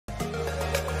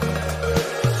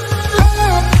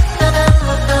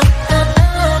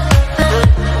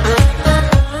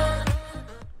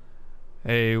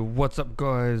Hey, what's up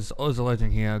guys?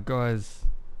 Legend here. Guys,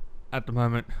 at the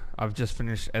moment, I've just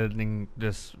finished editing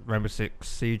this Rainbow Six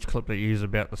Siege clip that you use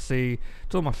about the sea.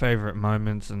 It's all my favourite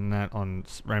moments and that on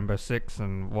Rainbow Six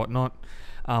and whatnot.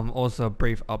 Also a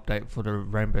brief update for the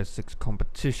Rainbow Six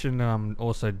competition that I'm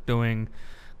also doing.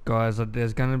 Guys,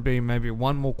 there's going to be maybe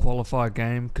one more qualifier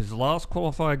game, because the last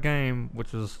qualifier game,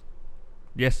 which was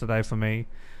yesterday for me,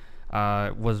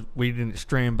 we didn't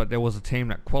stream, but there was a team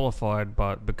that qualified,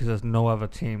 but because there's no other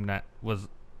team that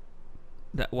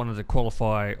wanted to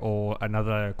qualify, or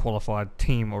another qualified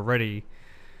team already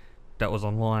that was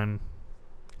online,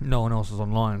 no one else was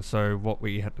online. So what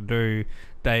we had to do,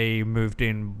 they moved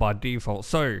in by default.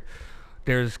 So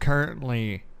there's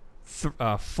currently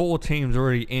 4 teams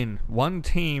already in. One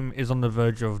team is on the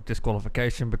verge of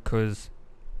disqualification because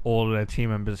all of their team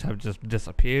members have just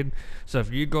disappeared. So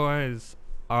if you guys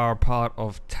are part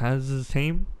of Taz's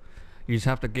team, you just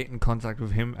have to get in contact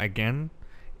with him again.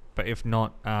 But if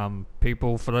not,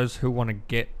 people, for those who want to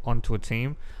get onto a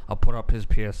team, I'll put up his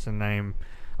PSN name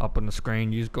up on the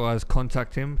screen. You guys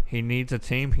contact him. He needs a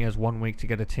team. He has 1 week to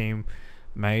get a team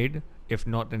made. If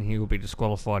not, then he will be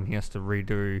disqualified and he has to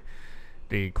redo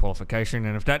the qualification.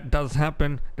 And if that does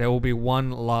happen, there will be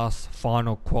one last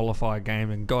final qualifier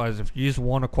game. And guys, if you just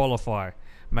want to qualify,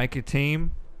 make a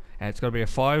team, and it's going to be a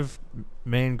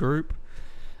 5-man group.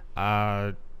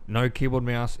 No keyboard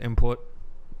mouse input,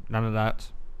 none of that.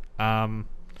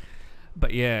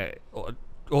 But yeah,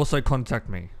 also contact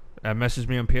me. Message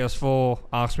me on Ps4.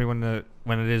 Ask me when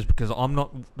it is, because I'm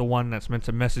not the one that's meant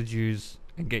to message yous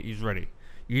and get yous ready.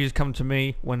 You just come to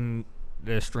me when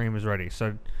the stream is ready.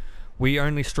 So we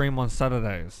only stream on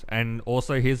Saturdays. And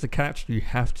also, here's the catch: you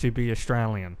have to be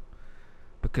Australian,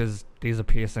 because these are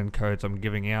PSN codes I'm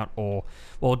giving out, or,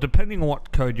 well, depending on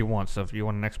what code you want. So if you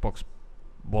want an Xbox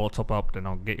wallet top up, then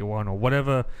I'll get you one, or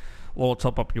whatever wallet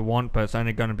top up you want, but it's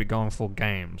only going to be going for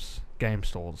game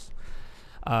stores.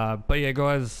 But yeah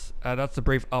guys, that's a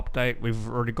brief update. We've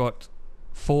already got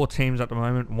 4 teams at the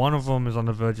moment. One of them is on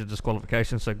the verge of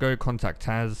disqualification, so go contact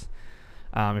Taz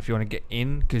if you want to get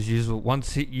in, because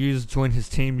once you join his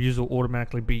team, you will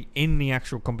automatically be in the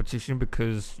actual competition,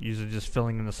 because you are just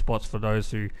filling in the spots for those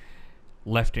who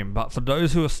left him. But for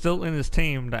those who are still in his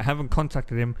team that haven't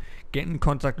contacted him, get in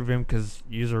contact with him, because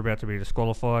you are about to be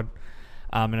disqualified.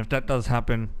 And if that does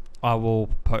happen, I will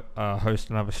host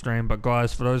another stream. But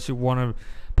guys, for those who want to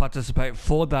participate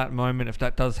for that moment, if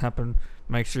that does happen,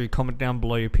 make sure you comment down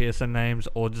below your PSN names,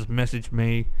 or just message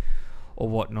me or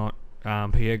whatnot.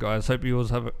 But yeah guys, I hope you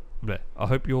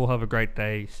all have a great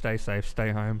day. Stay safe,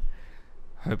 stay home.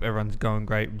 Hope everyone's going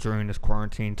great during this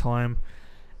quarantine time.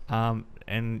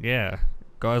 And yeah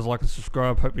guys, like and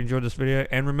subscribe. Hope you enjoyed this video,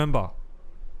 and remember,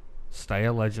 stay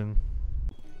a legend.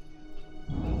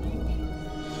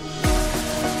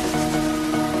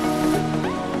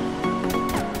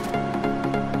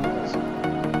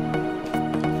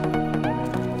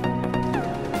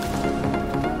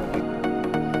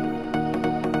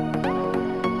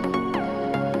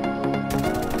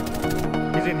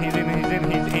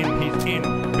 He's in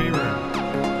B room.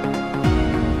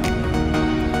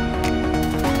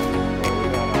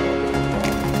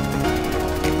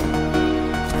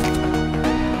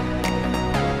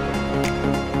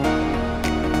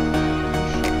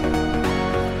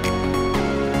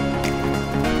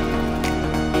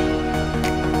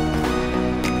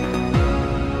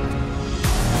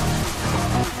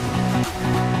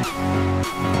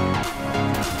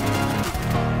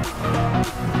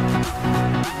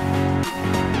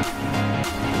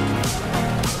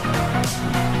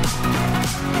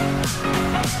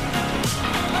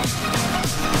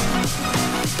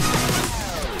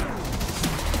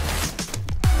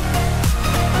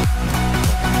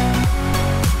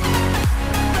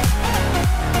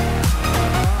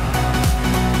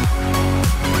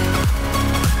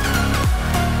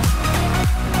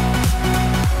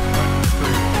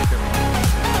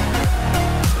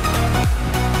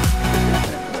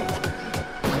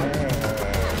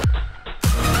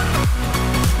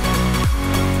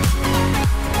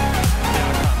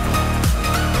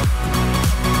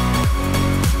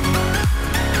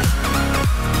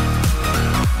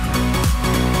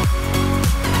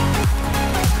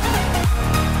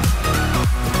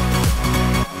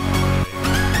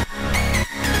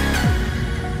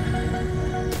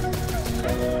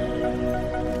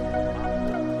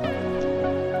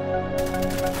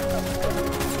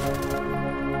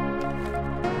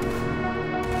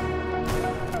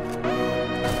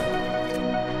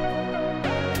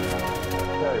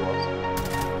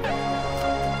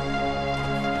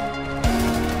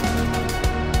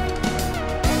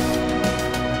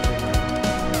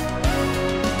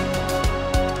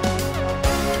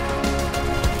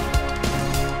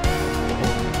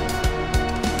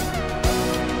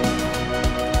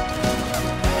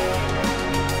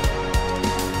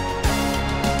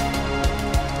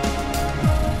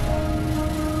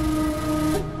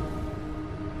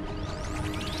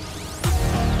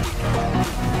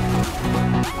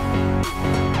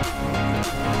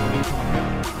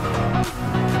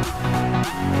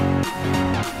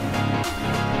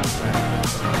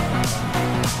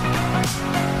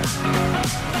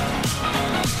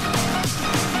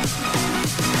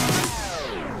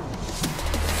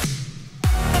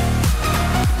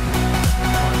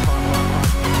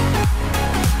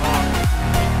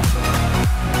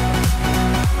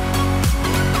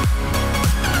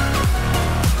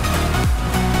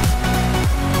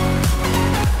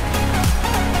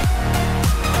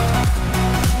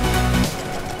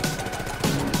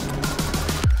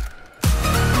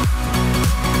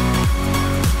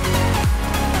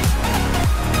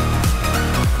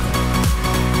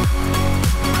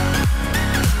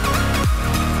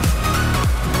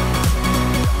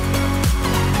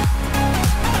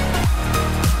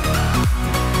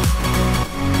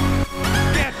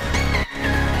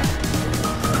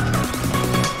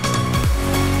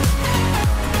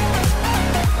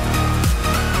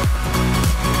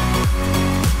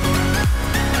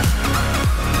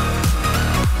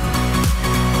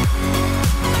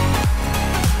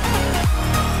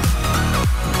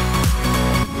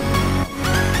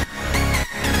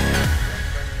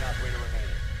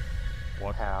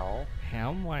 What? How?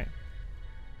 How? Wait.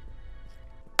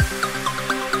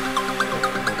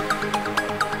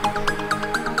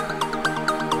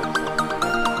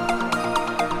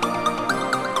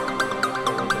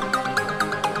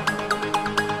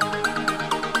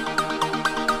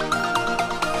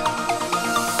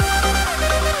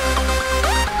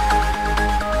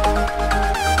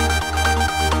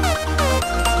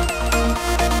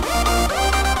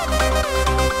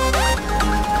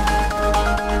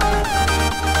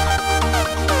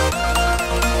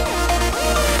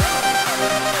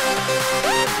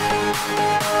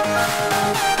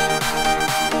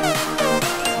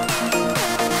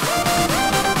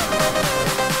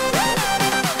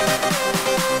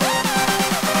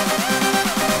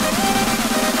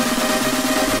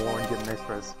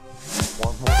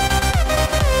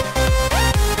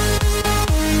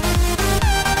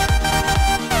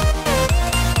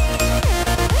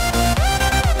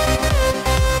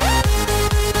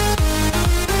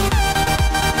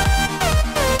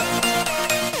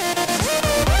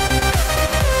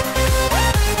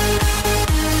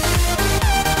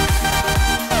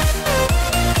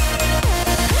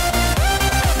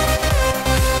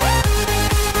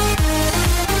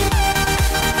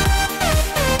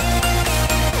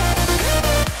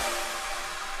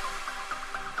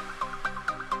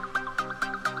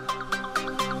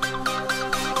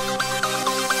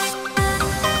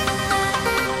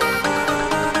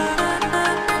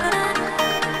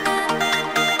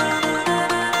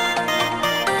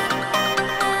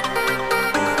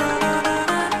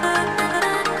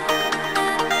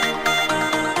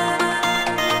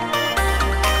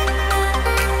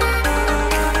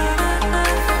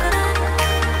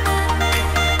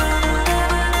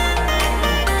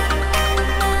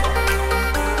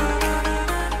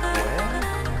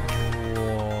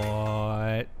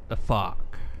 The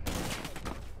fuck?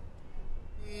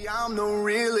 I'm the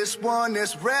realest one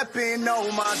that's repping.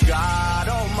 Oh my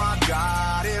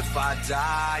God, if I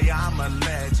die, I'm a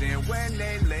legend. When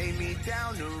they lay me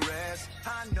down to rest,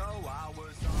 I know I'll